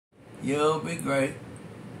You'll be great.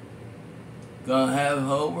 Gonna have the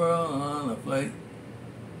whole world on a plate.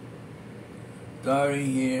 Starting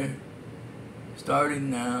here, starting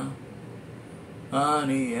now.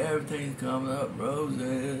 Honey, everything's coming up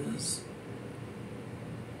roses.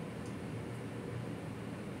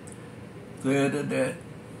 Clear the deck,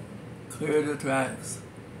 clear the tracks.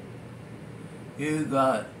 You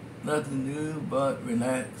got nothing to do but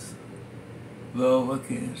relax. Blow a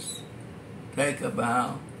kiss, take a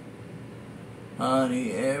bow.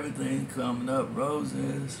 Honey, everything's coming up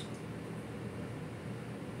roses.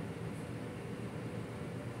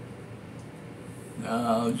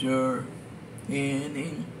 Now's your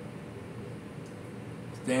inning.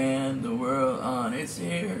 Stand the world on its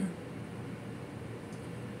ear.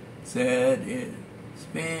 Set it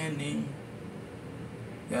spinning.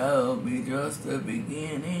 That'll be just the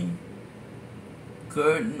beginning.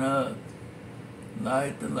 Curtain up,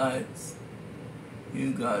 light the lights.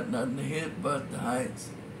 You got nothing to hit but the heights.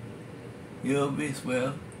 You'll be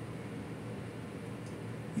swell.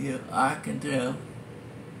 Yeah, I can tell.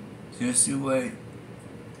 Just you wait.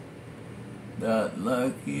 That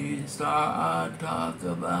lucky star I talk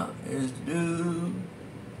about is due.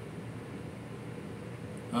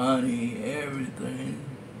 Honey, everything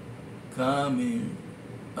coming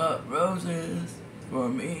up roses for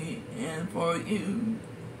me and for you.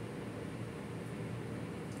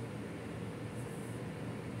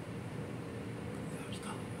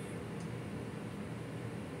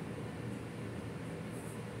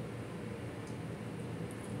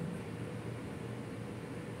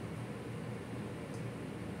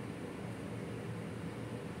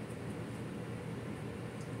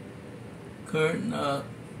 Curtain up,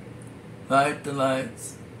 light the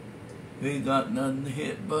lights. We got nothing to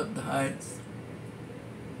hit but the heights.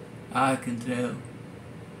 I can tell.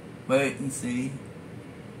 Wait and see.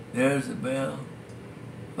 There's a bell.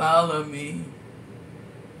 Follow me.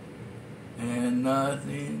 And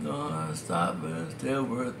nothing's gonna stop us till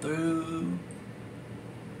we're through.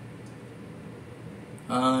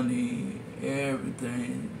 Honey,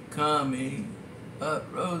 everything coming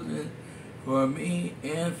up roses for me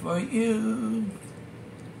and for you.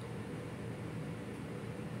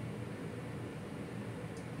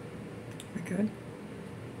 We good?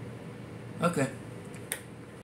 Okay.